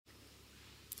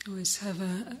always have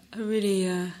a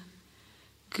really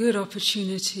good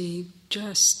opportunity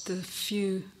just the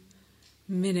few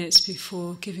minutes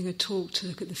before giving a talk to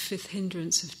look at the fifth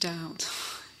hindrance of doubt.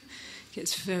 It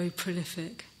gets very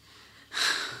prolific.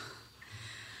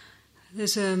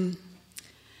 There's a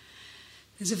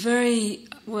very,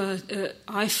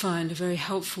 I find a very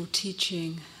helpful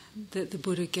teaching that the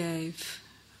Buddha gave,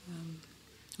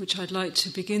 which I'd like to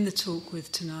begin the talk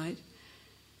with tonight,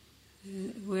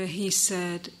 where he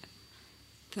said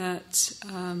that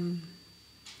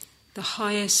the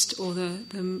highest or the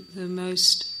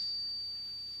most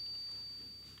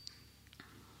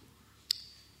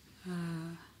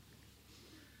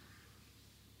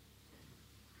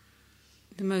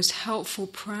the most helpful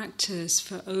practice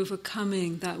for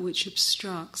overcoming that which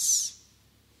obstructs,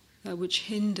 that which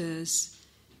hinders,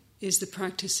 is the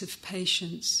practice of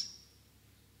patience.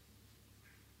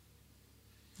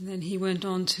 And then he went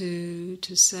on to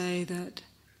say that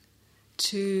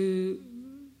to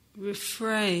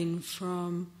refrain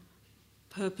from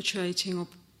perpetrating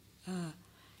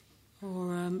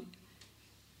or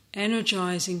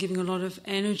energizing, giving a lot of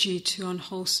energy to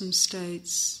unwholesome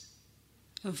states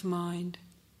of mind,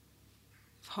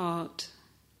 of heart,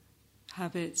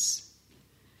 habits,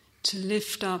 to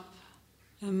lift up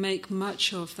and make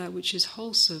much of that which is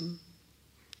wholesome,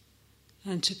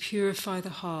 and to purify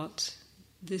the heart.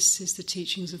 This is the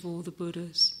teachings of all the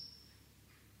Buddhas.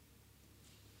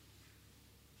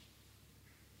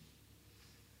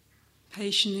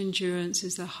 Patient endurance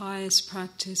is the highest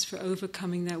practice for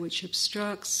overcoming that which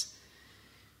obstructs,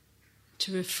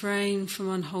 to refrain from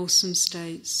unwholesome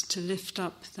states, to lift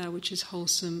up that which is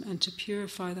wholesome, and to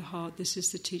purify the heart. This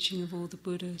is the teaching of all the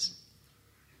Buddhas.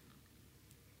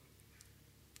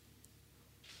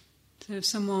 So if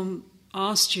someone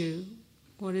asked you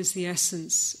what is the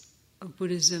essence of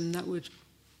Buddhism, that would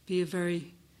be a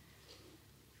very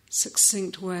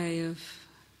succinct way of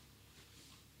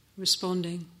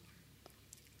responding.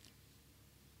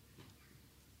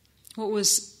 What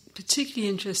was particularly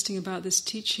interesting about this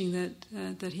teaching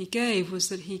that he gave was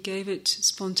that he gave it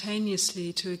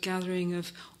spontaneously to a gathering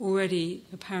of already,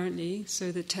 apparently,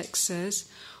 so the text says,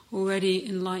 already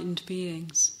enlightened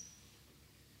beings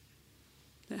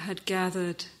that had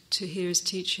gathered to hear his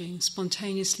teaching,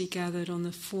 spontaneously gathered on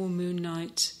the full moon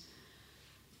night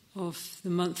of the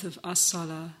month of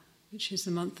Asala, which is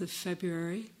the month of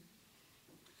February,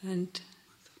 and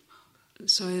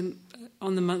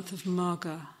on the month of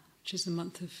Magha, which is the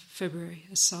month of February.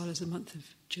 Asala is the month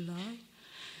of July,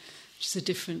 which is a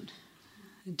different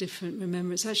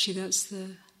remembrance. Actually, that's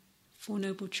the Four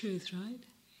Noble Truths, right?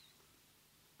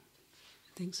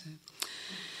 I think so.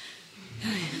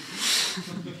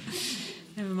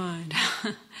 Never mind.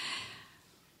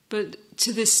 But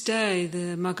to this day,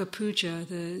 the Magha Puja,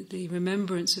 the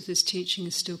remembrance of this teaching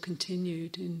is still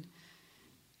continued in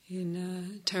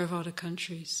Theravada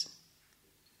countries,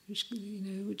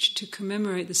 which to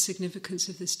commemorate the significance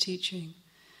of this teaching.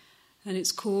 And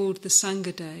it's called the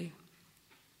Sangha Day.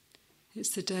 It's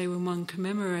the day when one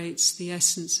commemorates the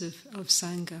essence of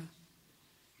Sangha.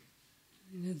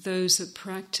 Those that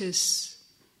practice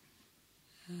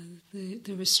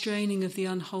the restraining of the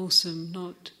unwholesome,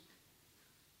 not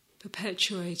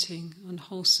perpetuating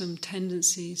unwholesome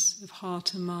tendencies of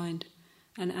heart and mind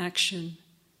and action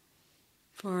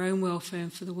for our own welfare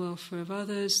and for the welfare of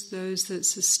others, those that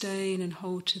sustain and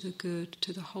hold to the good,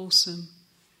 to the wholesome,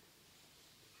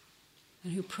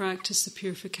 and who practice the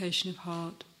purification of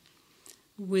heart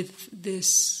with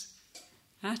this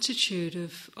attitude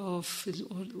of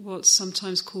what's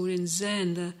sometimes called in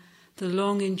Zen the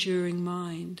long-enduring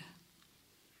mind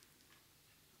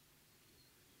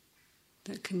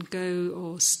that can go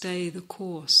or stay the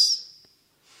course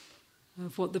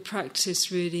of what the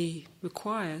practice really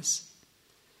requires.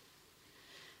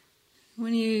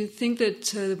 When you think that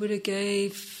the Buddha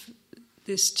gave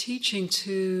this teaching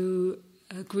to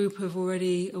a group of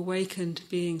already awakened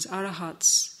beings,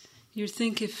 arahats, you'd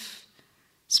think if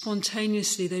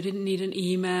spontaneously they didn't need an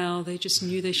email, they just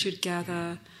knew they should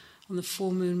gather on the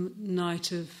full moon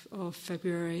night of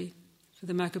February for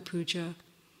the Magha Puja,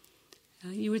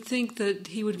 you would think that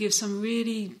he would give some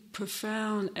really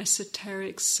profound,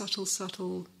 esoteric,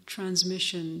 subtle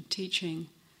transmission, teaching.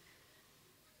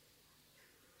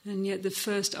 And yet the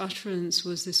first utterance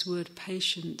was this word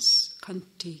patience,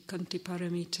 kanti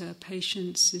paramita.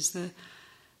 Patience is the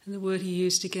word he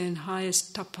used again,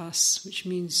 highest tapas, which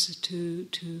means to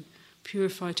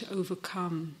purify, to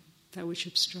overcome that which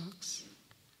obstructs.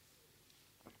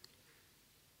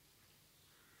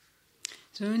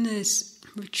 So in this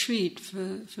retreat,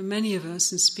 for many of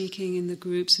us, and speaking in the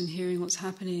groups and hearing what's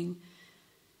happening,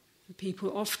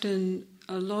 people, often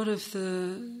a lot of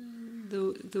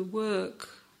the work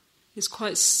is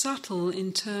quite subtle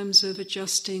in terms of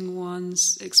adjusting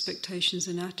one's expectations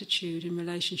and attitude in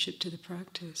relationship to the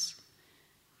practice.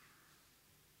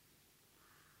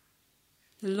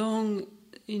 The long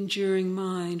enduring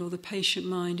mind or the patient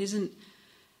mind isn't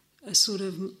a sort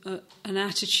of an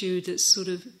attitude that's sort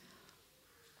of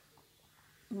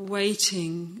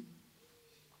waiting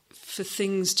for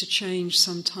things to change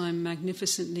sometime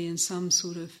magnificently in some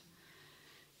sort of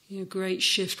great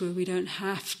shift where we don't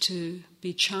have to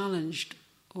be challenged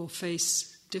or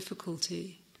face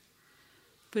difficulty.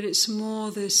 But it's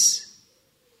more this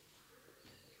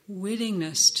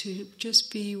willingness to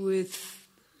just be with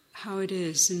how it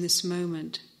is in this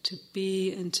moment, to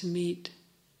be and to meet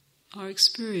our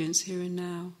experience here and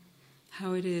now,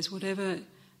 how it is, whatever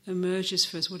emerges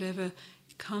for us, whatever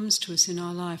comes to us in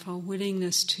our life, our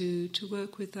willingness to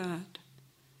work with that,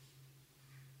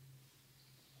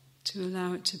 to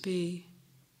allow it to be,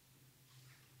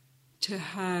 to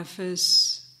have,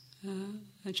 as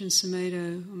Ajahn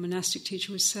Sumedho, a monastic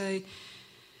teacher, would say,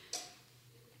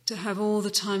 to have all the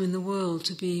time in the world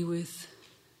to be with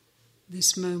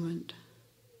this moment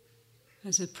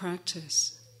as a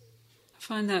practice. I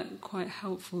find that quite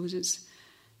helpful. It's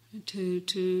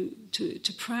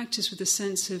to practice with a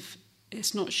sense of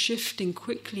it's not shifting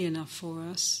quickly enough for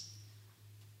us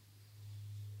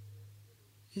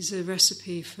is a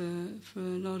recipe for a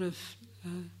lot of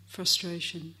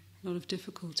frustration, a lot of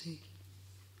difficulty.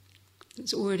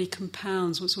 It already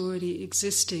compounds what's already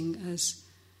existing as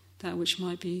that which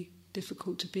might be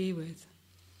difficult to be with.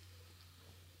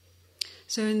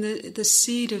 So in the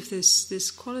seed of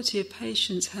this quality of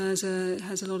patience has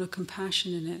a lot of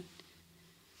compassion in it.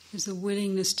 There's the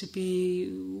willingness to be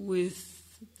with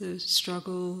the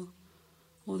struggle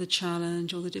or the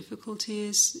challenge or the difficulty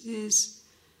is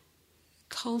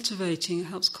cultivating, it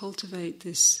helps cultivate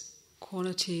this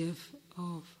quality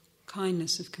of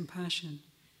kindness, of compassion,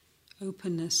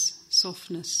 openness,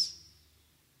 softness,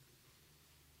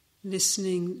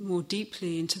 listening more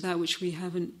deeply into that which we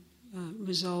haven't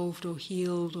resolved or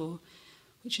healed, or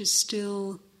which is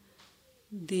still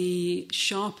the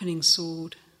sharpening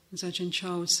sword, as Ajahn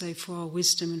Chah would say, for our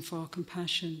wisdom and for our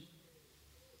compassion.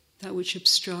 That which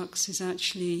obstructs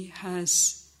actually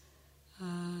has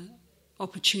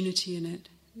opportunity in it.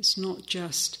 It's not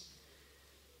just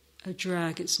a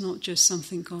drag, it's not just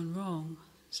something gone wrong.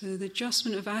 So the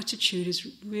adjustment of attitude is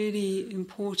really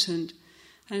important,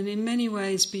 and in many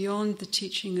ways beyond the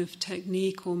teaching of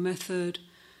technique or method.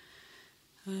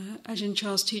 Ajahn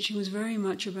Chah's teaching was very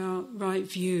much about right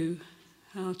view,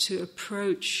 how to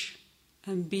approach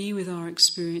and be with our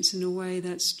experience in a way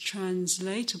that's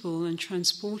translatable and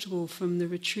transportable from the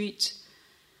retreat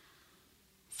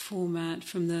format,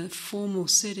 from the formal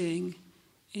sitting,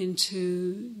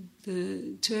 into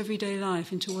to everyday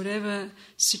life, into whatever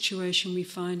situation we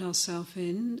find ourselves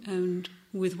in, and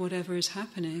with whatever is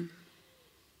happening.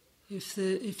 If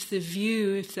the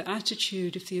view, if the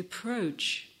attitude, if the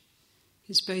approach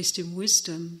is based in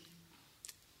wisdom,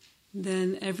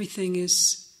 then everything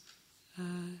is.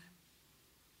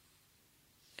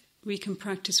 We can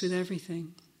practice with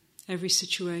everything, every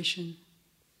situation,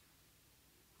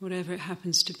 whatever it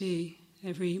happens to be,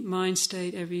 every mind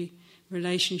state, every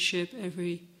relationship,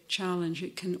 every challenge.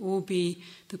 It can all be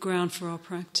the ground for our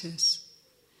practice.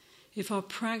 If our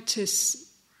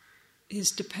practice is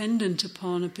dependent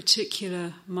upon a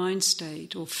particular mind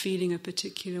state, or feeling a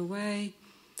particular way,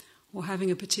 or having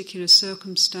a particular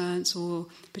circumstance, or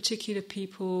particular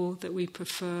people that we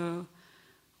prefer,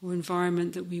 or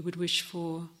environment that we would wish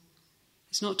for,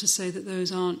 it's not to say that those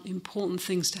aren't important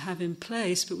things to have in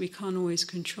place, but we can't always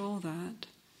control that.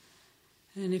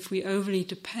 And if we overly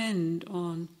depend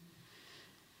on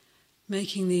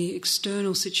making the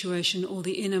external situation or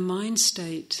the inner mind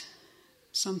state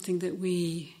something that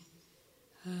we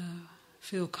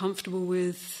feel comfortable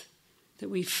with, that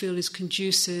we feel is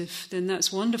conducive, then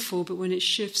that's wonderful. But when it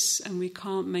shifts and we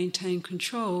can't maintain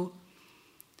control,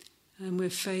 and we're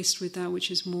faced with that which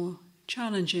is more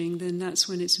challenging, then that's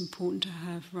when it's important to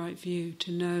have right view,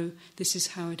 to know this is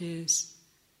how it is.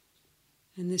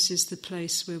 And this is the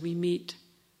place where we meet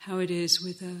how it is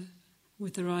with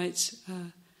the right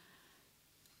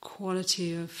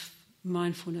quality of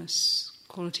mindfulness,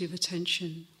 quality of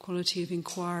attention, quality of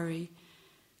inquiry,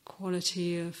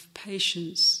 quality of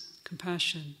patience,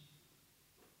 compassion.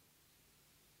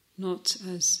 Not,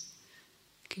 as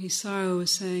Thanissara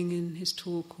was saying in his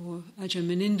talk, or Ajahn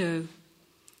Manindo's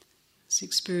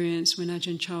experience when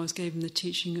Ajahn Chah gave him the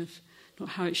teaching of not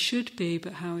how it should be,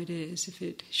 but how it is. If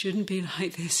it shouldn't be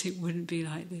like this, it wouldn't be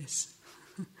like this.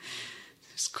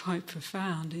 is quite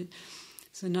profound.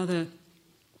 It's another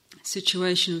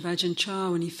situation of Ajahn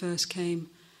Chah when he first came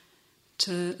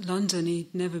to London.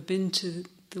 He'd never been to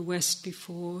the West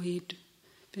before. He'd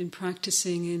been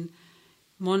practicing in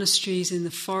monasteries in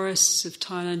the forests of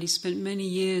Thailand. He spent many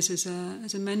years as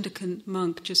a mendicant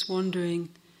monk, just wandering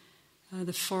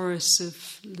the forests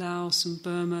of Laos and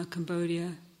Burma,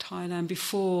 Cambodia, Thailand,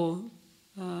 before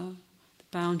the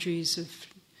boundaries of,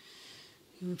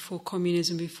 before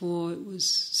communism, before it was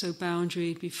so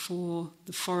boundaried, before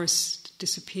the forest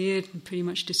disappeared and pretty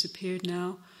much disappeared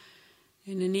now,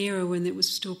 in an era when it was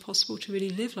still possible to really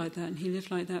live like that. And he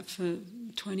lived like that for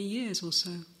 20 years or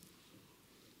so.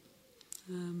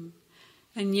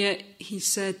 And yet he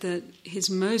said that his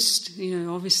most,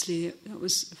 obviously it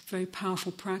was a very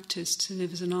powerful practice to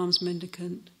live as an alms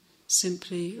mendicant,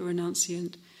 simply a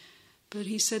renunciant. But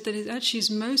he said that actually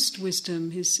his most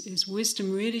wisdom, his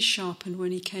wisdom really sharpened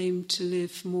when he came to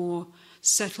live more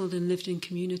settled and lived in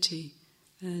community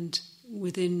and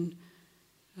within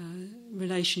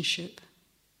relationship,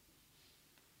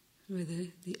 where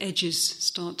the edges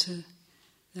start to,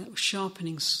 that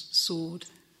sharpening sword,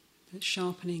 that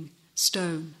sharpening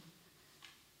stone,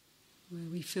 where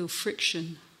we feel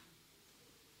friction.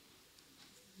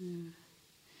 Yeah.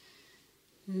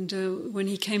 And when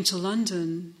he came to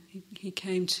London, he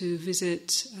came to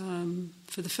visit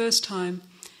for the first time,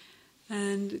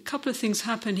 and a couple of things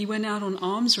happened. He went out on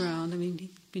alms round. I mean, he'd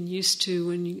been used to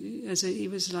he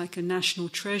was like a national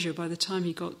treasure. By the time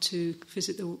he got to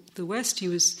visit the West, he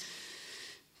was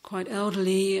quite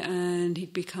elderly, and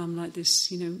he'd become like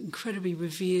this, incredibly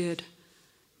revered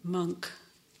monk,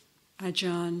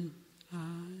 Ajahn,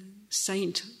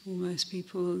 saint almost.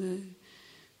 People, the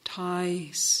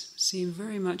Thais see him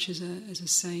very much as a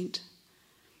saint.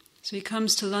 So he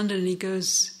comes to London and he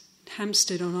goes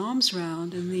Hampstead on alms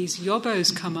round, and these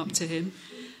yobbos come up to him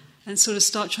and sort of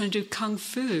start trying to do kung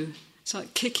fu. It's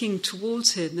like kicking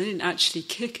towards him. They didn't actually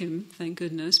kick him, thank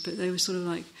goodness, but they were sort of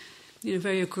like,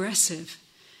 very aggressive.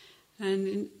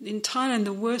 And in Thailand,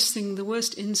 the worst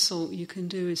insult you can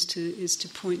do is to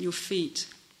point your feet.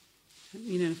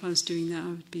 If I was doing that, I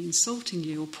would be insulting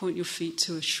you, or point your feet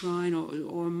to a shrine,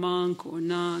 or a monk, or a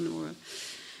nun, or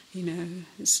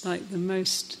it's like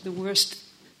the worst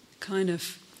kind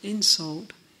of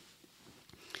insult.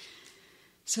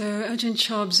 So Ajahn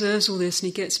Chah observes all this, and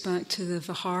he gets back to the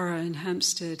Vihara in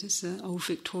Hampstead. It's an old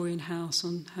Victorian house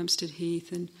on Hampstead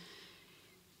Heath, and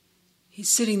he's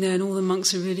sitting there, and all the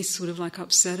monks are really sort of like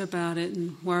upset about it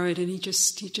and worried, and he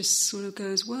just sort of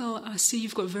goes, "Well, I see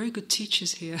you've got very good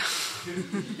teachers here."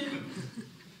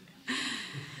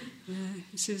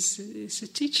 It's a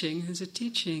teaching. There's a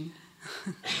teaching.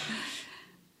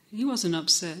 He wasn't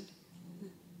upset.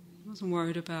 He wasn't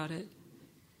worried about it.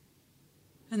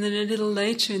 And then a little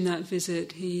later in that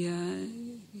visit, he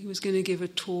was going to give a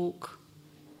talk,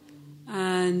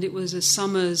 and it was a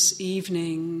summer's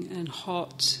evening and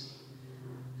hot.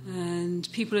 And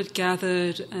people had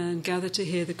gathered to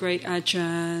hear the great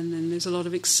Ajahn, and there's a lot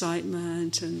of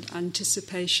excitement and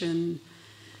anticipation.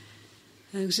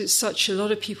 And because it's such a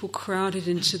lot of people crowded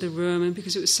into the room, and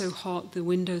because it was so hot, the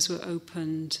windows were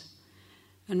opened.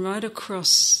 And right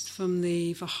across from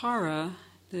the Vihara,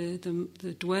 the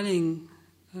dwelling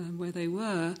where they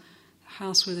were, the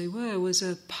house where they were, was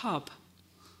a pub.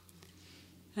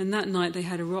 And that night they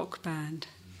had a rock band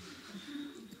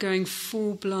going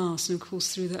full blast, and of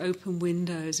course through the open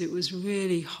windows it was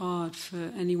really hard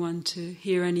for anyone to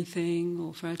hear anything,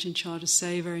 or for Ajahn Chah to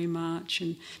say very much,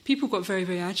 and people got very,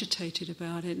 very agitated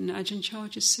about it, and Ajahn Chah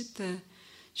would just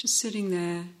sitting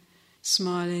there,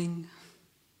 smiling,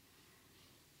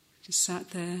 just sat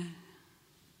there.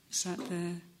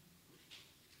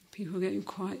 People were getting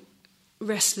quite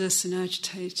restless and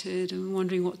agitated and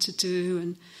wondering what to do,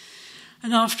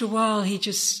 and after a while he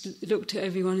just looked at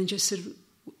everyone and just said,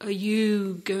 "Are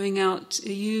you going out?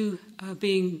 Are you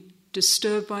being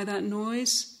disturbed by that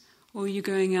noise, or are you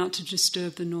going out to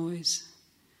disturb the noise?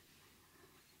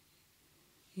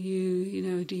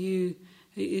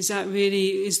 Is that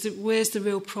really? Where's the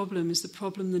real problem? Is the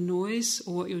problem the noise,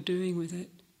 or what you're doing with it?"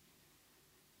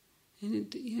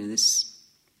 And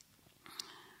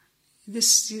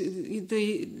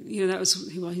that was,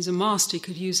 well, he's a master. He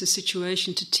could use the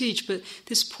situation to teach, but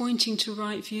this pointing to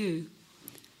right view,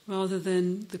 rather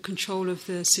than the control of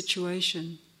the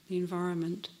situation, the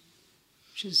environment,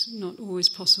 which is not always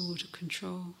possible to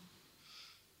control.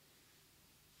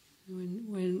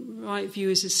 When right view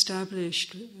is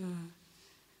established,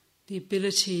 the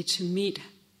ability to meet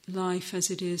life as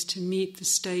it is, to meet the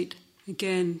state,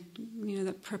 again,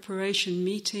 that preparation,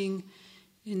 meeting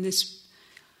in this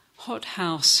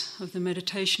hothouse of the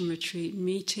meditation retreat,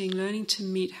 learning to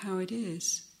meet how it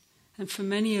is. And for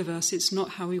many of us, it's not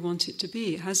how we want it to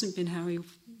be. It hasn't been how we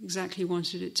exactly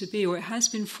wanted it to be, or it has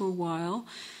been for a while,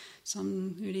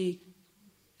 some really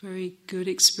very good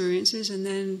experiences, and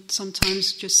then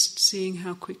sometimes just seeing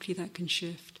how quickly that can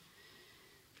shift.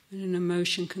 And an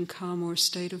emotion can come, or a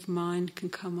state of mind can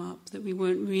come up that we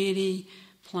weren't really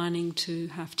planning to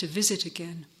have to visit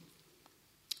again,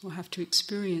 or have to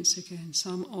experience again,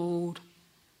 some old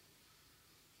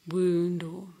wound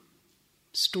or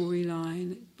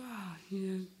storyline.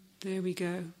 There we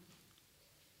go.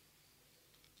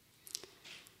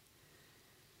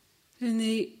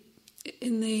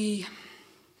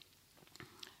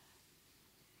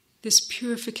 This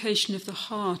purification of the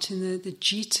heart, in the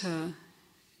jita,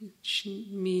 which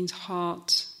means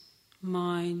heart,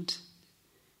 mind,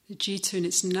 the jita in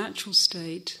its natural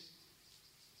state,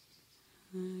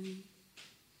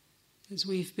 as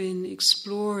we've been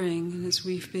exploring and as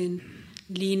we've been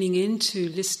leaning into,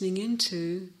 listening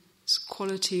into this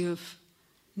quality of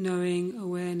knowing,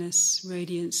 awareness,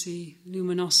 radiancy,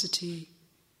 luminosity,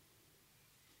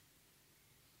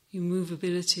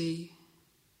 immovability,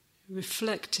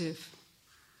 reflective.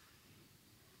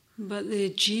 But the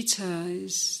jita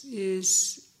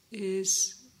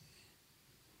is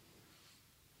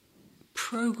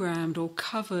programmed or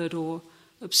covered or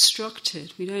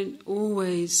obstructed. We don't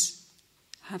always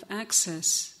have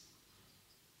access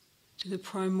to the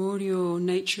primordial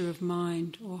nature of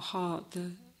mind or heart,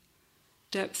 the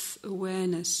depth,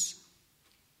 awareness,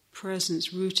 presence,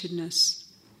 rootedness.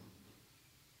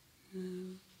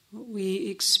 What we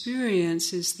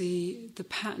experience is the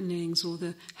patternings or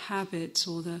the habits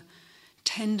or the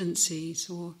tendencies,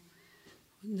 or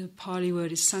the Pali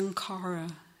word is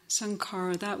sankhara.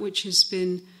 Sankhara, that which has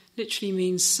been, literally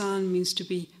means san, means to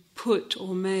be put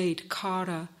or made,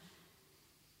 kara,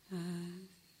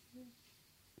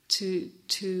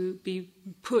 to be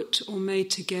put or made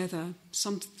together,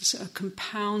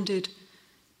 compounded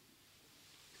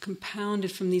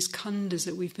from these khandhas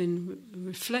that we've been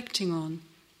reflecting on,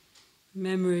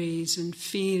 memories and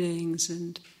feelings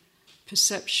and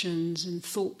perceptions and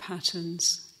thought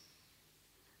patterns.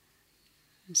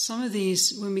 And some of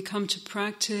these, when we come to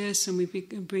practice and we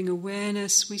bring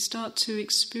awareness, we start to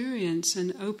experience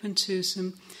and open to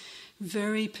some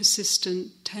very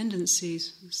persistent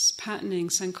tendencies, patterning,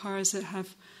 sankharas that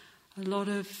have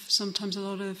sometimes a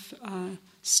lot of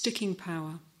sticking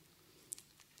power.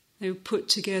 They were put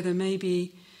together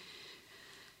maybe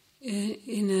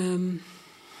in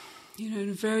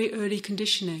very early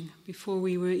conditioning, before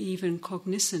we were even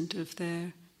cognizant of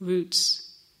their roots.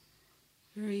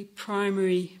 Very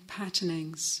primary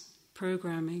patternings,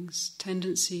 programmings,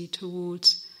 tendency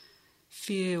towards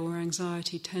fear or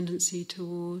anxiety, tendency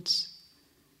towards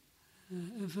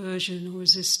aversion or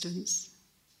resistance,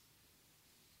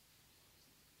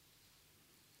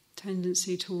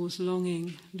 tendency towards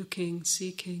longing, looking,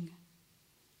 seeking.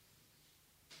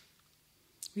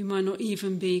 We might not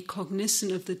even be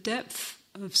cognizant of the depth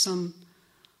of some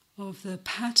of the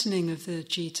patterning of the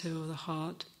jita or the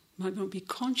heart. It might not be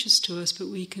conscious to us, but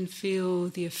we can feel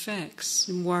the effects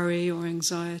in worry or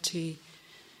anxiety,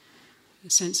 a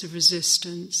sense of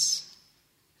resistance,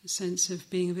 a sense of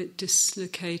being a bit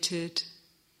dislocated.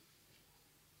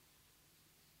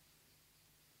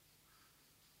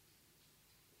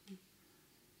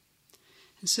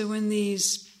 And so when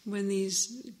these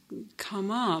come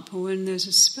up, or when there's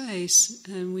a space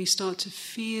and we start to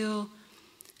feel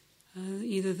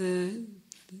either the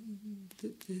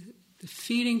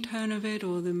feeling tone of it,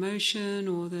 or the emotion,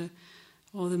 or the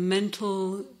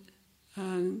mental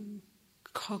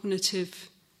cognitive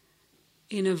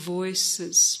inner voice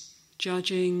that's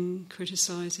judging,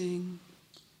 criticizing,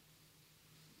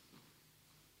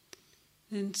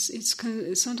 and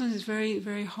sometimes it's very,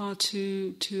 very hard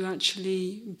to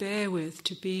actually bear with,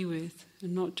 to be with,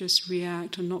 and not just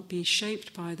react or not be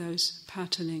shaped by those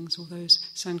patternings or those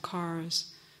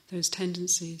sankharas, those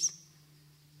tendencies.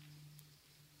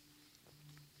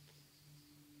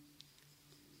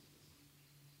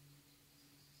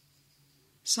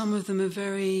 Some of them don't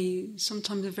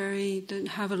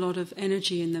have a lot of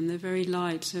energy in them. They're very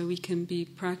light, so we can be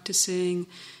practicing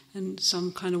and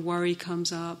some kind of worry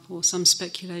comes up, or some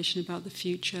speculation about the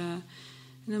future.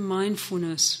 And a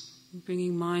mindfulness,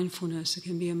 bringing mindfulness, it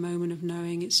can be a moment of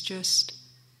knowing it's just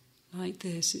like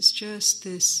this, it's just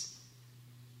this,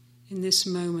 in this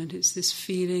moment, it's this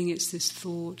feeling, it's this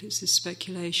thought, it's this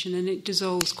speculation, and it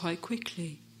dissolves quite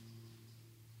quickly.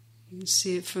 You can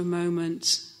see it for a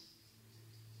moment,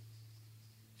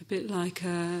 a bit like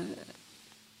a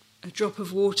drop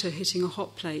of water hitting a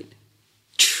hot plate.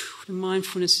 the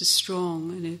mindfulness is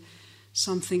strong, and if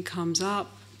something comes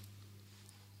up,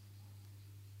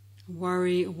 a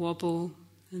worry, a wobble,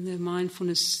 and the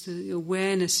mindfulness, the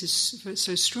awareness is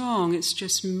so strong, it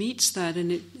just meets that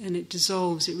and it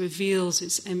dissolves, it reveals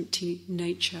its empty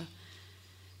nature,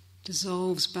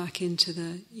 dissolves back into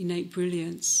the innate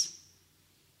brilliance.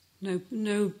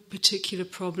 No particular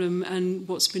problem, and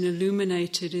what's been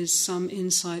illuminated is some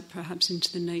insight perhaps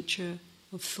into the nature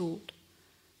of thought.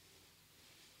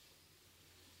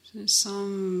 So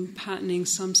some patterning,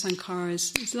 some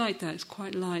sankharas, it's like that, it's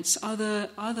quite light. Other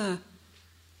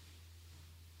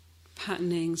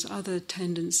patternings, other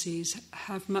tendencies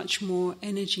have much more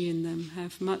energy in them,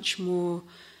 have much more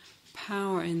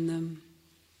power in them.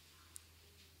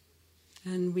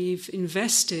 And we've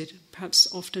invested, perhaps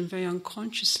often very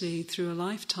unconsciously through a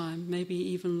lifetime, maybe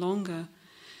even longer,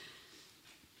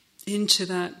 into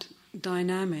that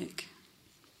dynamic.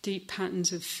 Deep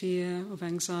patterns of fear, of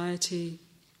anxiety,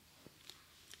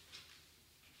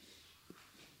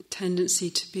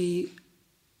 tendency to be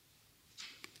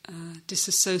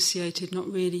disassociated, not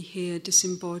really here,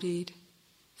 disembodied,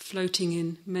 floating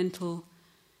in mental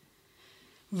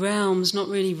realms, not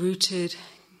really rooted,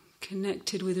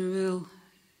 connected with a real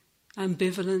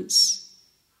ambivalence.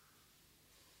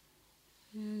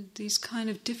 These kind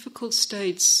of difficult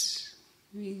states,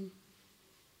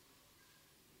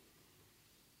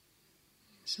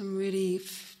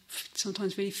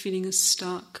 sometimes really feeling us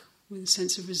stuck with a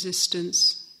sense of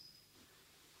resistance.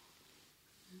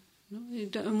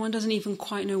 And one doesn't even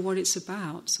quite know what it's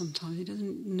about sometimes. It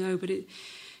doesn't know, but it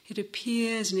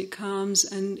appears and it comes.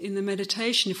 And in the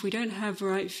meditation, if we don't have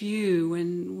right view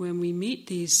when we meet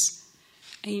these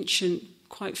ancient,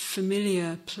 quite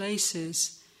familiar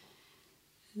places,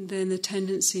 then the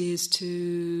tendency is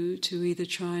to either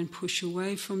try and push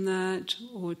away from that,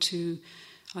 or to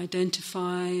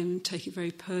identify and take it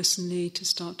very personally, to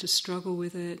start to struggle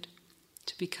with it,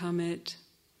 to become it.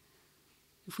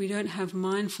 If we don't have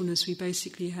mindfulness, we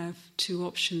basically have two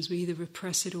options. We either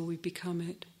repress it or we become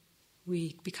it.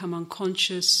 We become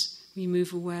unconscious, we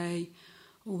move away,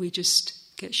 or we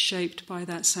just get shaped by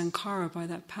that sankhara, by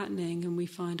that patterning, and we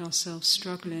find ourselves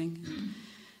struggling,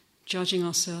 judging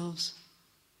ourselves,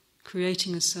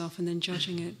 creating a self and then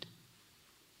judging it.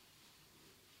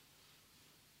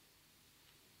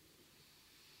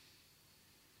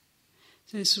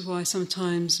 So this is why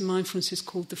sometimes mindfulness is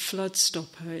called the flood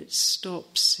stopper. It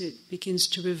stops, it begins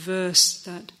to reverse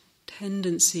that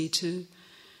tendency to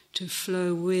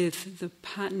flow with the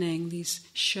patterning, these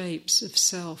shapes of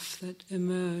self that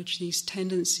emerge, these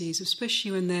tendencies,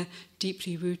 especially when they're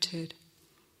deeply rooted.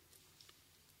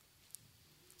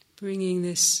 Bringing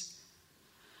these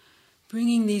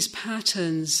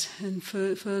patterns, and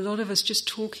for a lot of us just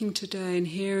talking today and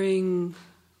hearing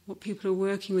what people are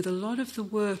working with, a lot of the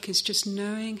work is just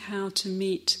knowing how to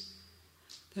meet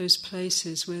those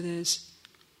places where there's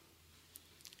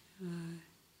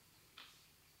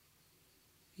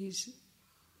these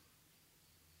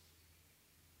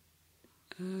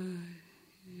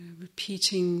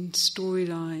repeating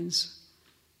storylines,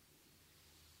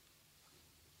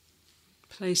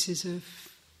 places of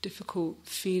difficult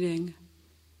feeling.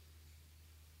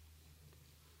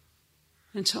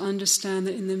 And to understand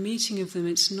that in the meeting of them,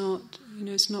 it's not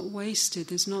wasted.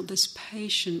 There's not this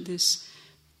patient, this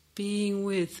being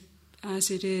with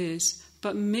as it is,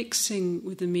 but mixing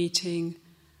with the meeting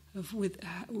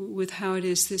with how it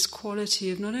is. This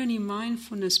quality of not only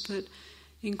mindfulness but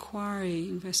inquiry,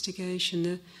 investigation.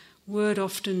 The word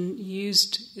often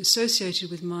used, associated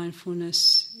with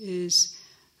mindfulness, is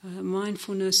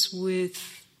mindfulness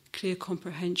with clear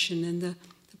comprehension. And the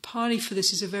Pali for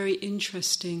this is a very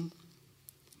interesting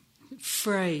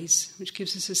phrase, which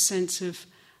gives us a sense of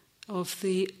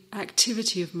the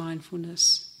activity of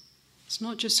mindfulness. It's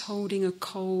not just holding a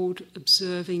cold,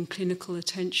 observing, clinical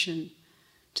attention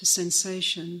to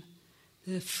sensation.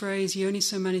 The phrase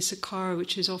yoniso manasikara,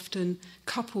 which is often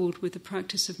coupled with the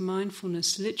practice of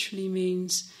mindfulness, literally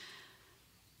means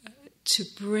to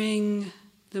bring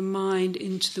the mind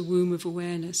into the womb of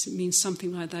awareness. It means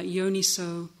something like that.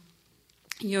 Yoniso,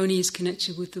 yoni is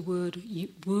connected with the word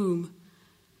womb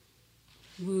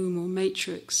or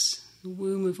matrix, the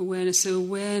womb of awareness. So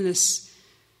awareness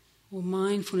or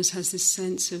mindfulness has this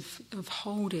sense of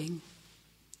holding.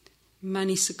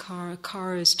 Manisakara,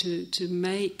 kara is to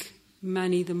make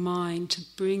mani the mind, to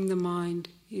bring the mind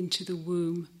into the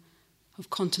womb of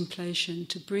contemplation,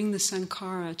 to bring the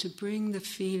sankhara, to bring the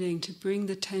feeling, to bring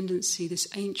the tendency, these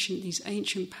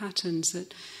ancient patterns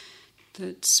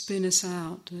that spin us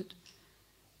out, that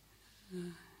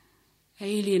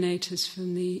alienate us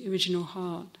from the original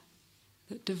heart,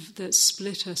 that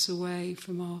split us away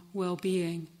from our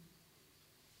well-being,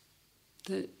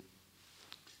 that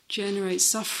generate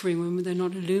suffering when they're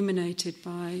not illuminated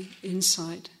by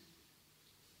insight.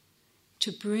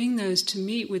 To bring those to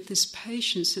meet with this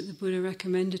patience that the Buddha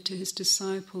recommended to his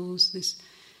disciples, this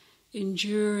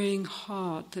enduring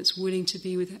heart that's willing to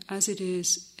be with as it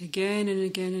is again and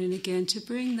again and again, to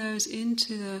bring those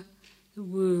into the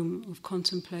womb of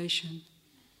contemplation.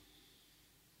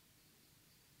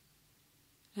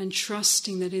 And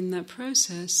trusting that in that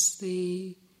process,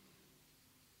 the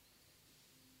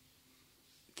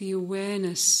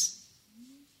awareness,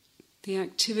 the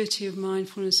activity of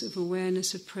mindfulness, of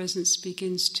awareness, of presence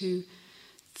begins to,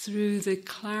 through the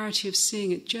clarity of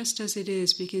seeing it just as it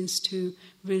is, begins to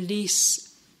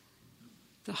release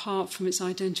the heart from its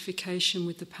identification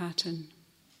with the pattern,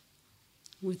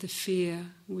 with the fear,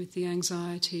 with the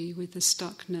anxiety, with the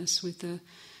stuckness, with the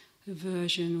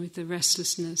aversion, with the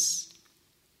restlessness,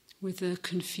 with the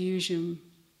confusion,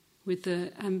 with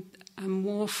the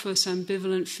amorphous,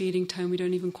 ambivalent feeling tone. We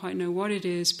don't even quite know what it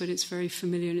is, but it's very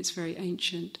familiar and it's very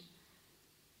ancient.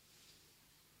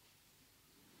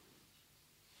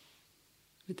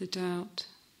 With the doubt.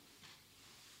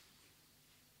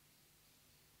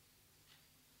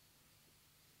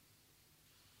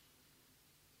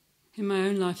 In my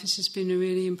own life, this has been a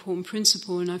really important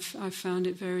principle, and I've found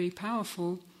it very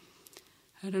powerful.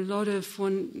 I had a lot of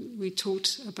we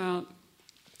talked about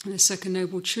the second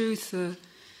noble truth, the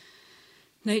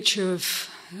nature of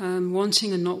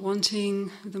wanting and not wanting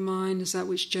the mind as that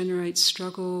which generates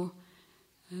struggle.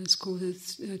 It's called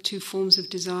the two forms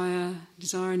of desire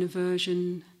and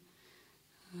aversion,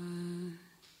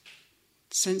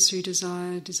 sensory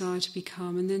desire to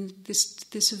become. And then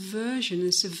this aversion,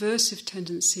 this aversive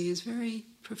tendency is very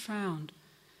profound.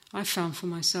 I found for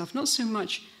myself, not so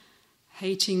much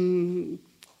hating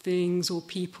things or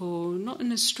people, not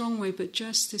in a strong way, but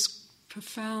just this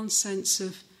profound sense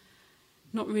of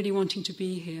not really wanting to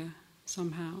be here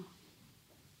somehow.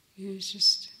 It's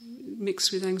just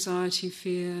mixed with anxiety,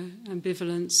 fear,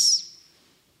 ambivalence,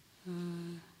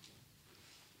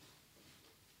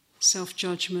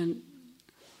 self-judgment.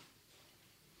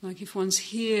 Like if one's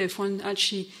here, if one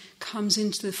actually comes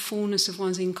into the fullness of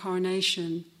one's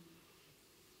incarnation,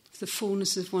 the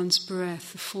fullness of one's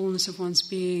breath, the fullness of one's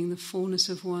being, the fullness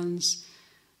of one's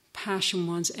passion,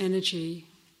 one's energy,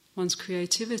 one's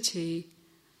creativity,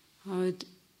 I would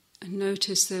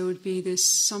notice there would be this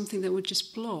something that would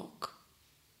just block,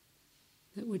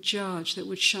 that would judge, that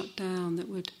would shut down, that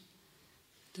would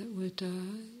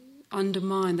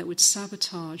undermine, that would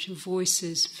sabotage your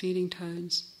voices, feeling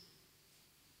tones.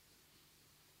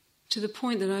 To the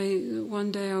point that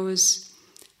one day I was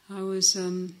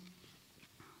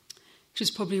which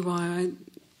is probably why I,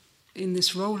 in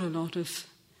this role a lot of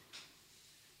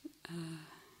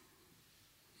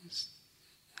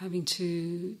having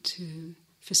to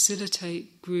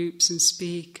facilitate groups and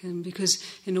speak, and because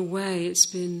in a way it's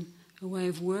been a way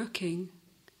of working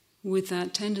with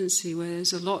that tendency where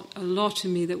there's a lot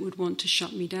in me that would want to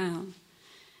shut me down.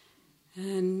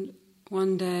 And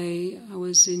one day I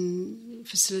was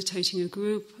facilitating a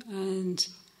group and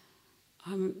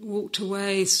I walked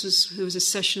away. There was a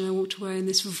session, I walked away and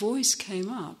this voice came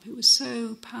up. It was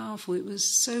so powerful, it was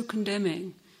so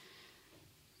condemning.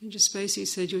 It just basically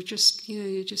said, you're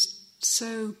just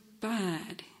so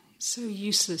bad, so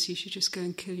useless, you should just go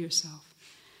and kill yourself.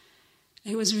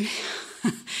 It was really,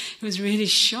 it was really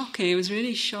shocking. It was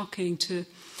really shocking to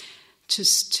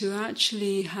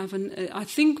actually have I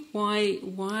think why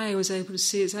I was able to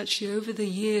see it is actually over the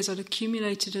years I'd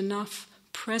accumulated enough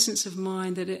presence of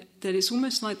mind that it's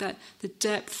almost like that the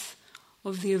depth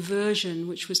of the aversion,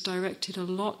 which was directed a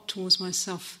lot towards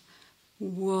myself,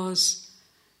 was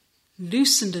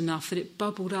loosened enough that it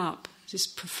bubbled up, this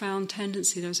profound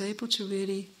tendency that I was able to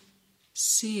really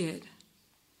see it.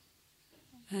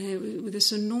 With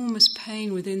this enormous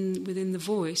pain within the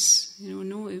voice,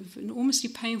 enormously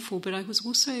painful, but I was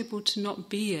also able to not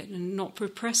be it and not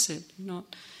repress it,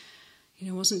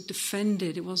 it wasn't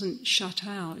defended, it wasn't shut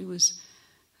out, it was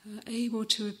able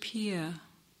to appear.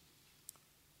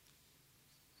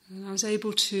 And I was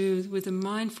able to, with the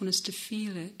mindfulness, to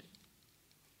feel it.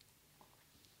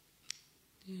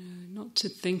 Not to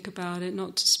think about it,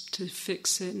 not to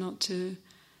fix it, not to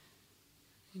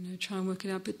try and work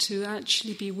it out, but to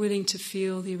actually be willing to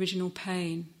feel the original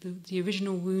pain, the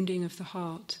original wounding of the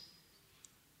heart.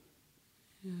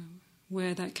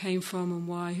 Where that came from and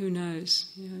why, who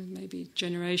knows? Maybe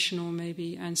generational,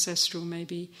 maybe ancestral,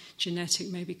 maybe genetic,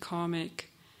 maybe karmic.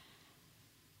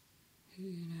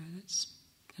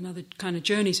 another kind of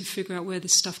journey to figure out where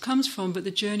this stuff comes from, but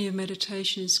the journey of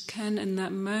meditation can, in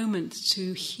that moment,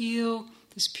 to heal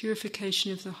this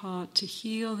purification of the heart, to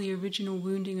heal the original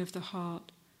wounding of the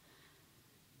heart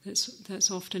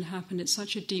that's often happened at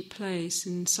such a deep place,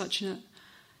 in such a,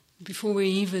 before we're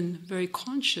even very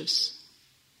conscious.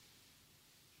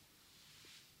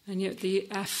 And yet the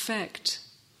affect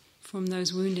from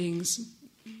those woundings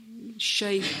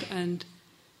shape and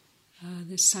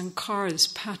this sankhara, this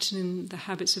pattern in the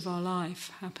habits of our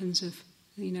life, patterns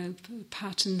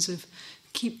of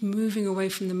keep moving away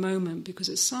from the moment, because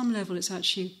at some level it's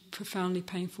actually profoundly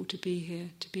painful to be here,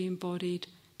 to be embodied,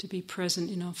 to be present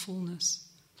in our fullness.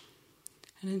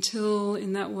 And until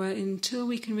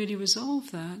we can really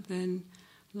resolve that, then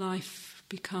life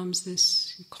becomes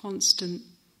this constant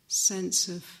sense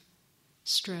of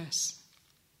stress,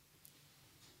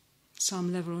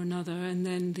 some level or another, and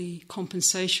then the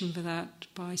compensation for that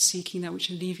by seeking that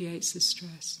which alleviates the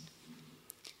stress.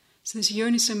 So this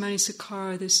Yoniso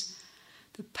Manasikara,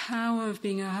 the power of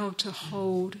being able to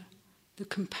hold the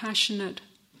compassionate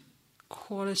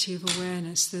quality of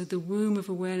awareness, the womb of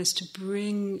awareness, to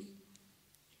bring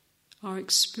our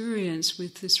experience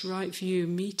with this right view,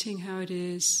 meeting how it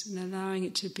is and allowing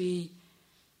it to be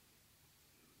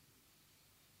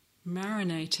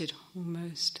marinated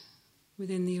almost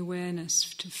within the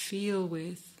awareness, to feel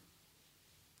with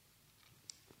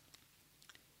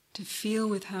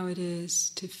how it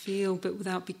is, to feel but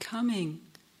without becoming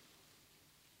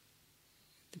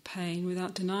the pain,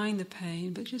 without denying the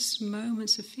pain, but just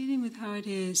moments of feeling with how it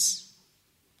is,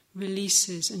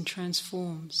 releases and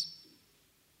transforms,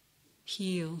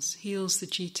 heals the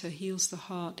citta, heals the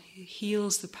heart,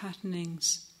 heals the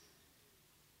patternings.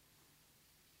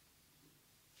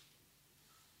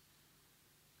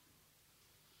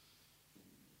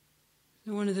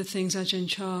 And one of the things Ajahn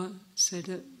Chah said,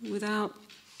 that without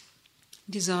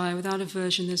desire, without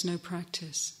aversion, there's no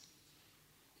practice.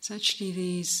 It's actually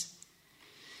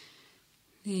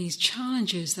these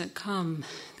challenges that come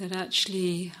that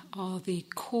actually are the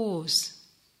cause.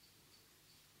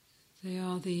 They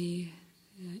are the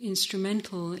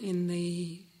instrumental in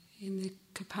the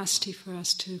capacity for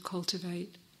us to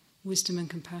cultivate wisdom and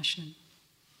compassion.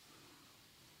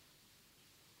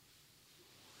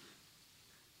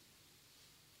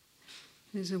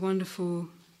 There's a wonderful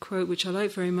quote which I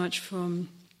like very much from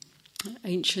an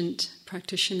ancient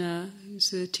practitioner who's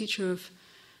the teacher of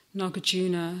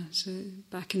Nagarjuna, so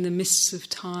back in the mists of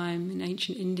time in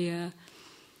ancient India.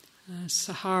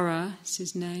 Sahara is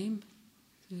his name.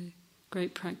 The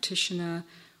great practitioner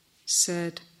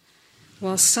said,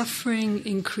 "While suffering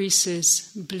increases,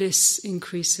 bliss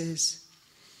increases.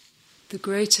 The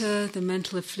greater the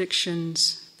mental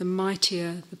afflictions, the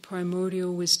mightier the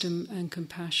primordial wisdom and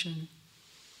compassion.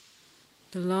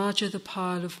 The larger the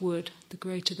pile of wood, the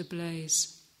greater the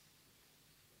blaze."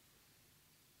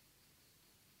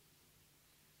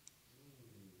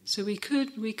 So we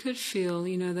could feel,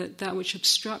 that which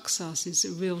obstructs us is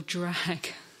a real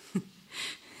drag.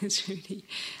 It's really,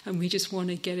 and we just want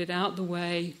to get it out the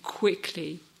way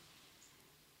quickly.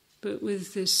 But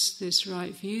with this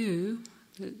right view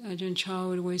that Ajahn Chah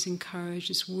would always encourage,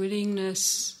 this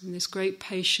willingness and this great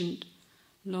patient,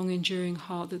 long enduring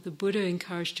heart that the Buddha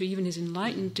encouraged to even his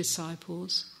enlightened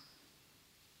disciples,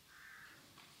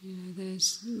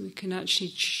 we can actually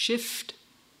shift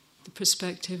the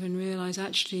perspective and realize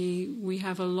actually we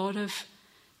have a lot of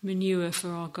manure for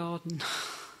our garden.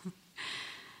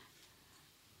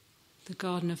 The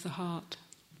garden of the heart.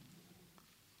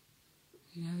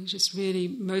 It's just really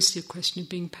mostly a question of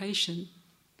being patient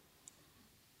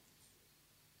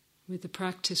with the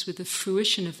practice, with the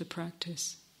fruition of the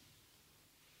practice.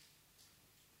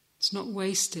 It's not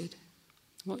wasted.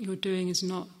 What you're doing is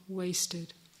not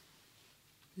wasted.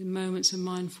 The moments of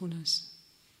mindfulness,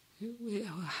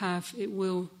 it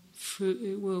will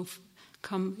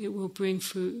bring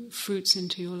fruits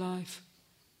into your life.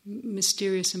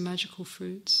 Mysterious and magical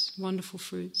fruits, wonderful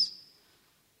fruits.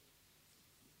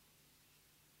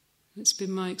 It's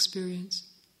been my experience.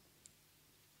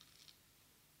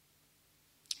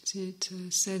 It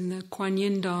said in the Kuan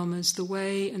Yin Dharmas, the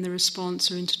way and the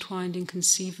response are intertwined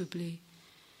inconceivably.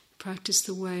 Practice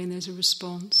the way and there's a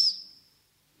response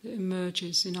that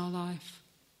emerges in our life.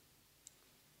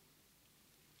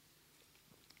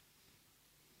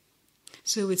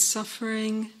 So with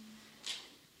suffering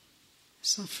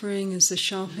is the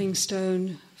sharpening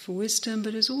stone for wisdom,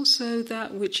 but is also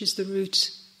that which is the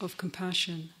root of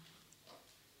compassion.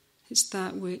 It's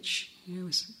that which,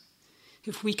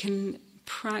 if we can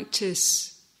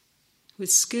practice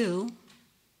with skill,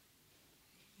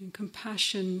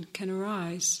 compassion can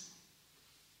arise.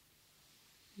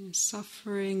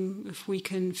 Suffering, if we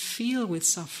can feel with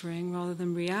suffering rather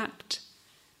than react,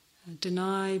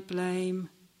 deny, blame,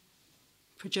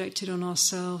 project it on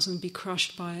ourselves and be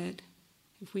crushed by it,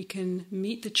 if we can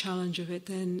meet the challenge of it,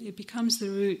 then it becomes the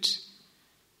root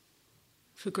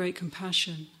for great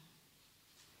compassion.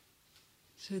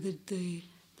 So the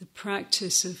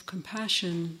practice of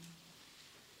compassion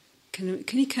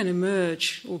can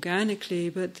emerge organically,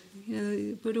 but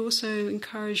also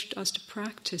encouraged us to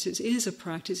practice. It is a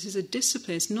practice, it's a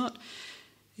discipline.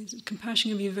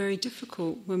 Compassion can be very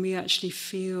difficult when we actually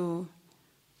feel,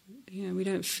 we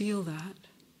don't feel that.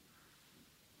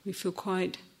 We feel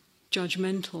quite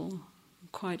judgmental,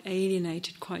 quite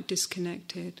alienated, quite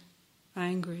disconnected,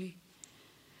 angry.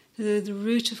 The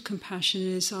root of compassion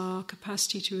is our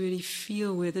capacity to really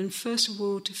feel with, and first of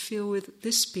all to feel with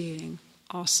this being,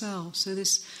 ourselves. So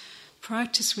this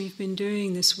practice we've been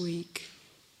doing this week,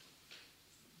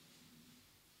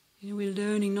 we're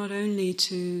learning not only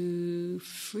to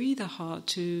free the heart,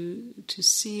 to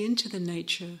see into the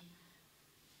nature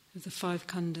of the five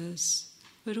khandhas,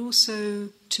 but also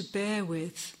to bear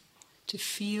with, to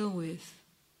feel with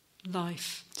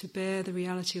life, to bear the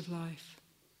reality of life,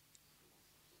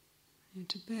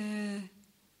 to bear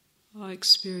our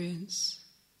experience,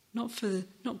 not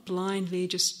blindly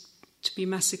just to be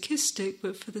masochistic,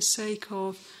 but for the sake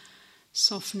of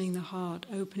softening the heart,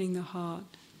 opening the heart.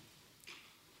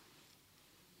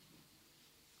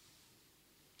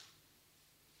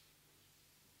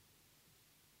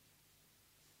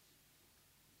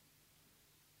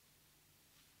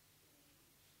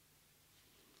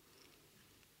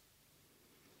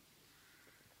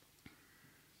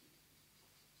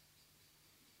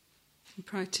 The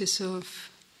practice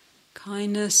of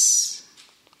kindness,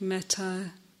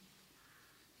 metta,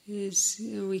 is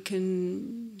we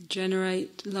can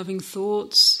generate loving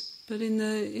thoughts, but in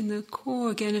the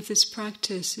core again of this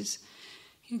practice is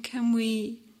can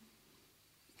we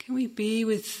be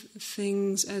with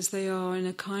things as they are in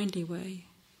a kindly way?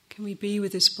 Can we be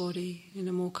with this body in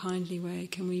a more kindly way?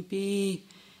 Can we be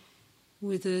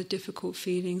with the difficult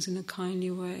feelings in a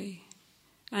kindly way?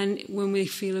 And when we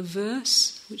feel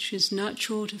averse, which is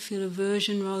natural to feel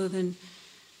aversion rather than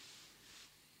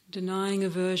denying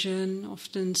aversion,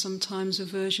 sometimes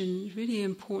aversion is really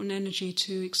important energy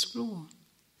to explore.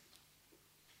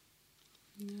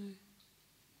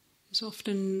 There's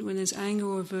often, when there's anger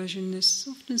or aversion, there's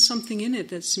often something in it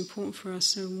that's important for us,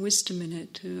 some wisdom in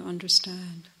it to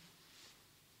understand,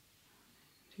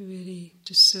 to really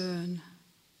discern,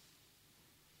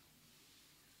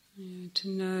 to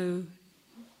know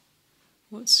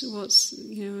what's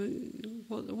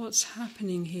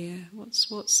happening here,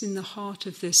 what's in the heart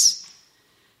of this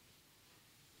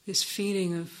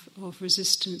feeling of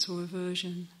resistance or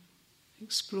aversion,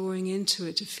 exploring into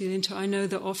it, to feel into it. I know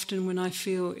that often when I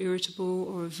feel irritable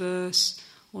or averse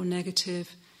or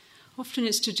negative, often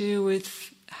it's to do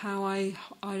with how I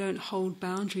don't hold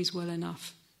boundaries well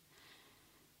enough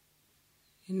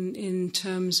in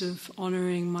terms of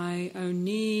honouring my own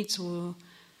needs or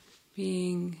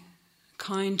being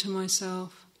kind to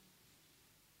myself,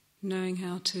 knowing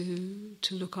how to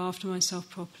look after myself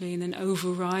properly, and then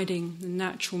overriding the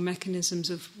natural mechanisms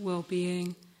of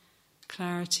well-being,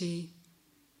 clarity,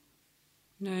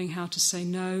 knowing how to say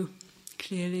no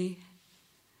clearly.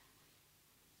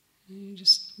 You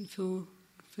just feel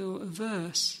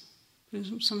averse.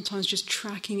 Sometimes just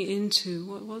tracking into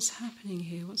what's happening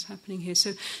here.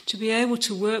 So to be able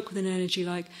to work with an energy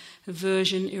like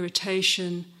aversion,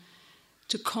 irritation,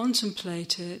 to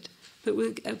contemplate it, but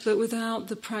without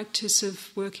the practice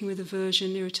of working with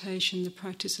aversion, irritation, the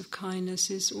practice of kindness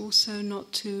is also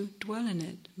not to dwell in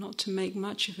it, not to make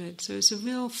much of it. So it's a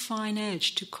real fine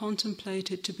edge to contemplate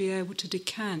it, to be able to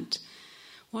decant.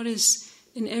 What is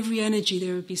in every energy?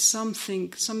 There would be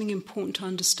something important to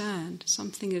understand,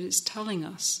 something that it's telling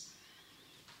us.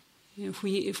 If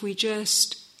we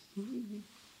just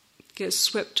get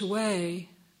swept away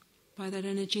by that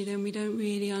energy, then we don't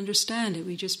really understand it.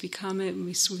 We just become it and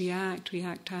we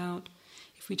act out.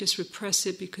 If we just repress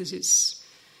it because it's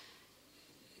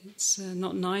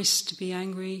not nice to be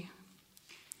angry,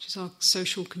 which is our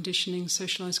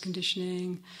socialized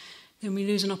conditioning, then we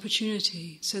lose an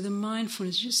opportunity. So the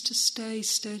mindfulness is just to stay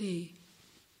steady.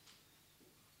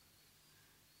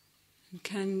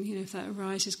 And if that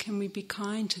arises, can we be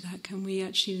kind to that? Can we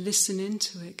actually listen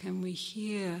into it? Can we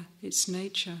hear its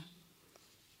nature?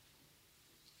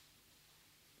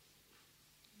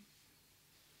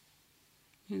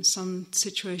 In some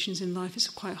situations in life it's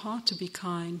quite hard to be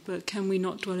kind, but can we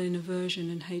not dwell in aversion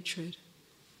and hatred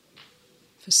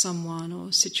for someone or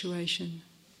a situation?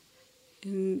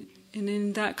 And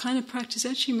in that kind of practice,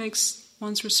 it actually makes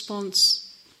one's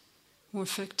response more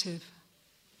effective?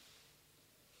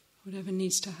 Whatever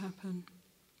needs to happen.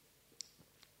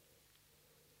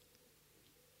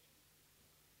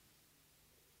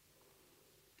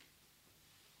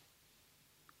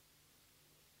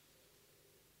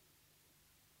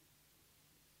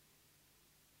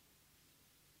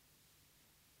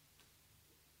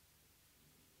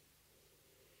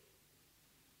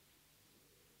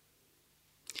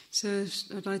 So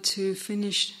I'd like to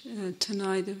finish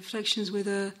tonight the reflections with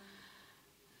a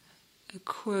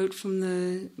quote from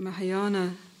the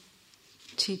Mahayana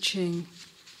teaching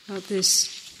about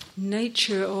this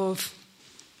nature of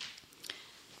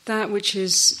that which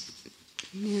is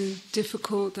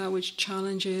difficult, that which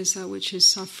challenges, that which is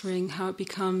suffering, how it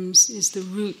becomes the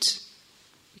root,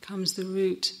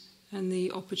 and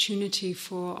the opportunity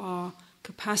for our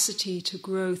capacity to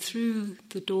grow through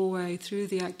the doorway, through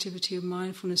the activity of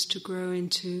mindfulness, to grow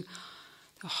into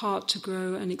the heart, to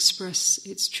grow and express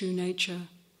its true nature.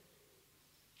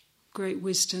 Great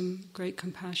wisdom, great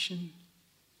compassion,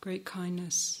 great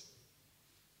kindness.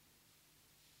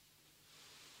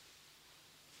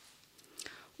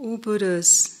 All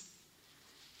Buddhas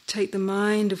take the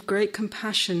mind of great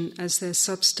compassion as their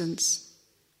substance.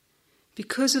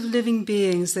 Because of living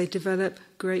beings, they develop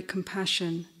great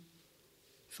compassion.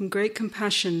 From great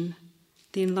compassion,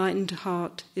 the enlightened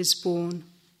heart is born.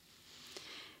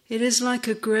 It is like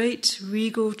a great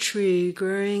regal tree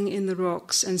growing in the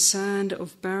rocks and sand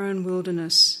of barren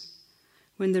wilderness.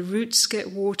 When the roots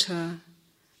get water,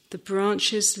 the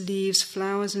branches, leaves,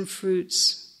 flowers and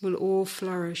fruits will all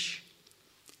flourish.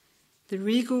 The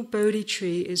regal Bodhi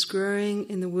tree is growing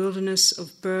in the wilderness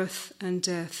of birth and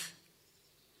death.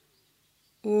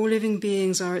 All living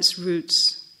beings are its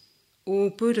roots.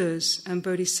 All Buddhas and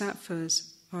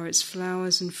Bodhisattvas are its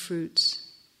flowers and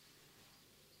fruits.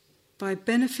 By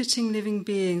benefiting living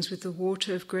beings with the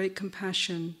water of great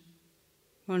compassion,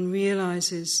 one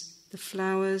realizes the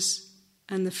flowers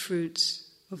and the fruits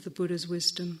of the Buddha's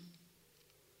wisdom.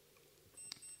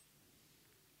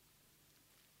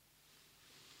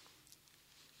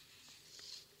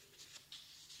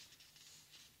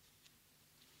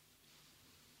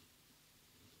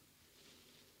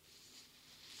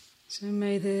 So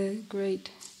may the great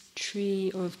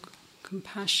tree of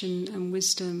compassion and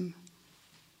wisdom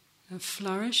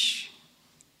flourish.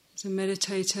 As a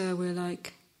meditator, we're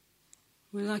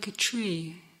like a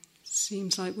tree. It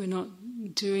seems like we're not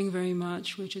doing very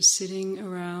much. We're just sitting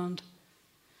around,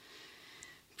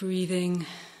 breathing.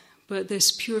 But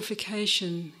this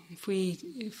purification,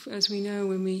 if as we know,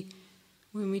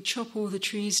 when we chop all the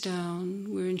trees down,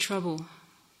 we're in trouble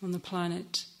on the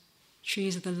planet.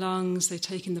 Trees are the lungs, they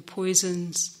take in the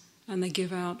poisons and they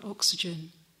give out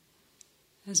oxygen.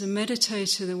 As a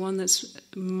meditator, the one that's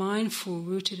mindful,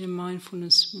 rooted in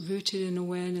mindfulness, rooted in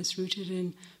awareness, rooted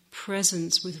in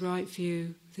presence with right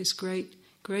view, this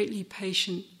greatly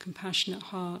patient, compassionate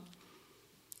heart,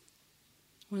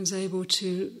 one's able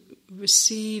to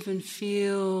receive and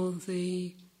feel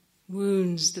the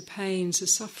wounds, the pains, the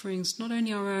sufferings, not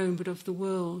only our own but of the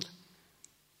world.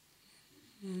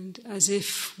 And as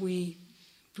if we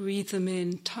breathe them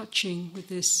in, touching with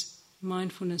this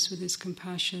mindfulness, with this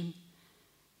compassion,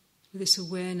 with this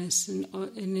awareness, and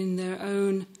in their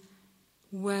own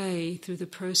way, through the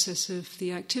process of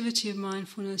the activity of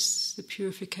mindfulness, the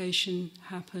purification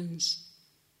happens.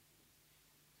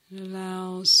 It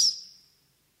allows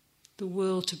the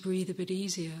world to breathe a bit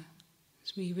easier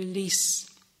as we release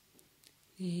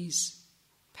these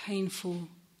painful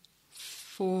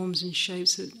forms and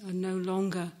shapes that are no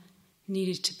longer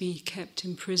needed to be kept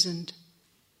imprisoned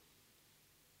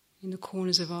in the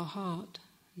corners of our heart,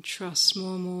 and trust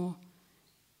more and more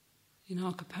in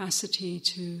our capacity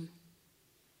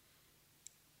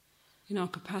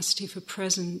for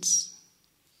presence.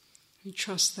 We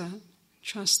trust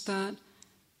that,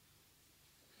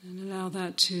 and allow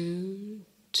that to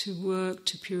work,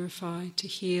 to purify, to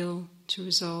heal, to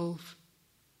resolve,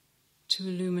 to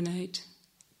illuminate.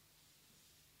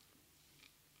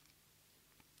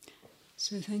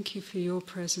 So thank you for your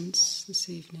presence this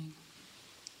evening.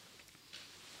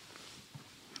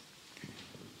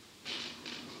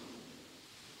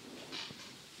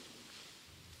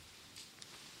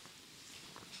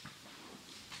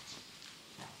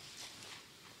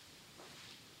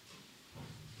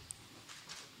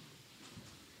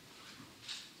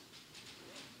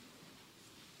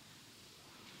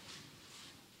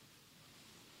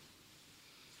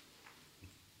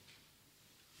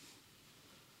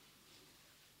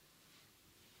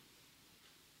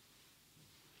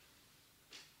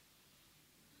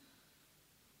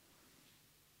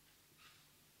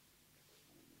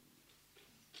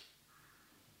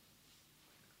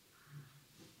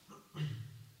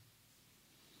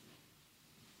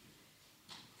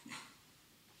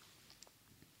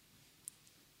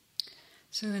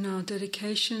 So in our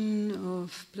dedication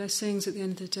of blessings at the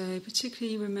end of the day,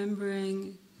 particularly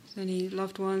remembering any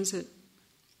loved ones that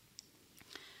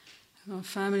our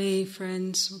family,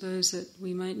 friends, or those that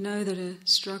we might know that are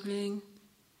struggling,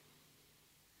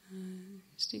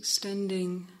 just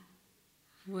extending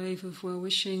a wave of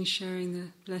well-wishing, sharing the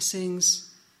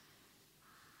blessings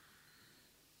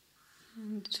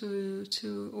and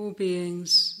to all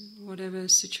beings, whatever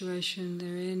situation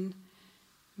they're in.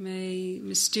 May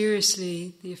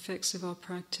mysteriously the effects of our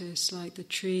practice, like the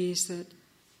trees that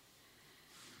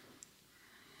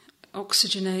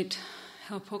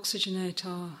help oxygenate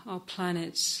our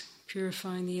planets,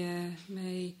 purifying the air,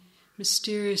 may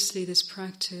mysteriously this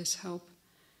practice help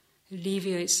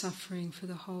alleviate suffering for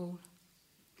the whole.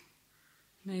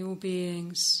 May all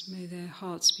beings, may their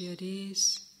hearts be at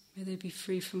ease, may they be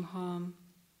free from harm,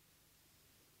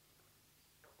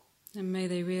 and may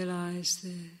they realize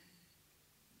the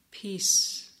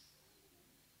peace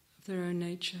of their own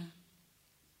nature.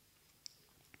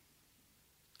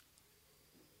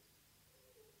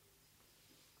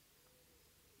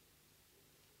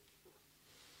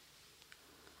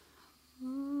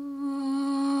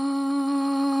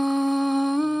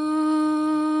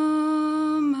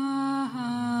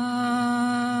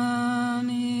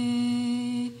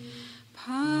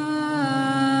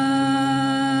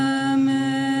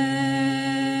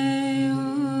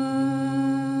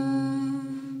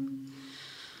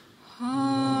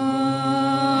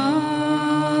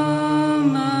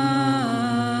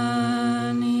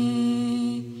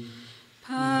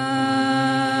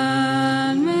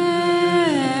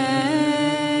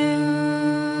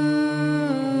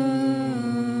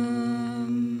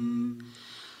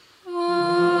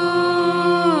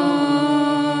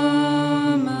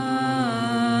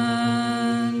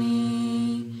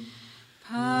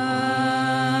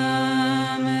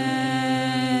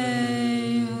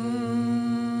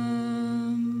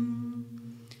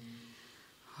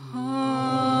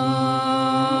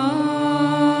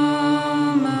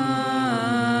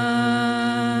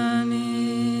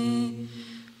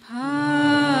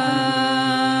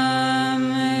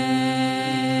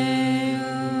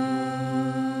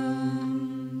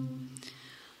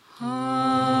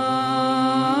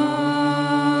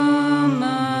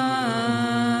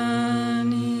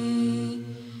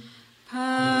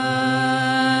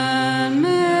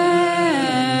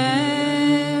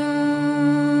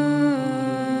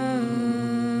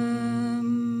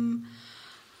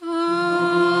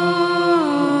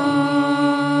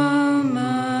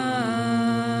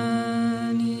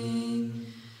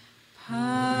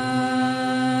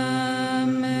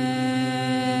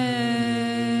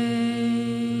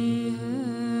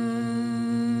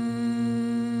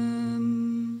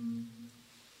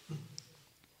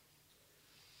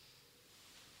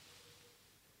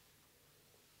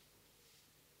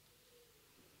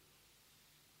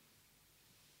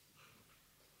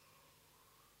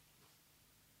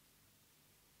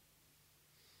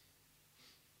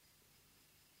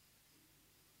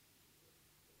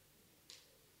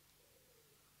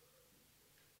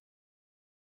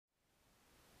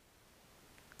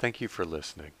 Thank you for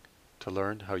listening. To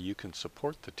learn how you can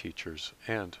support the teachers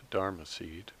and Dharma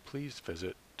Seed, please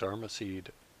visit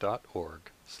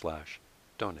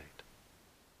dharmaseed.org/donate.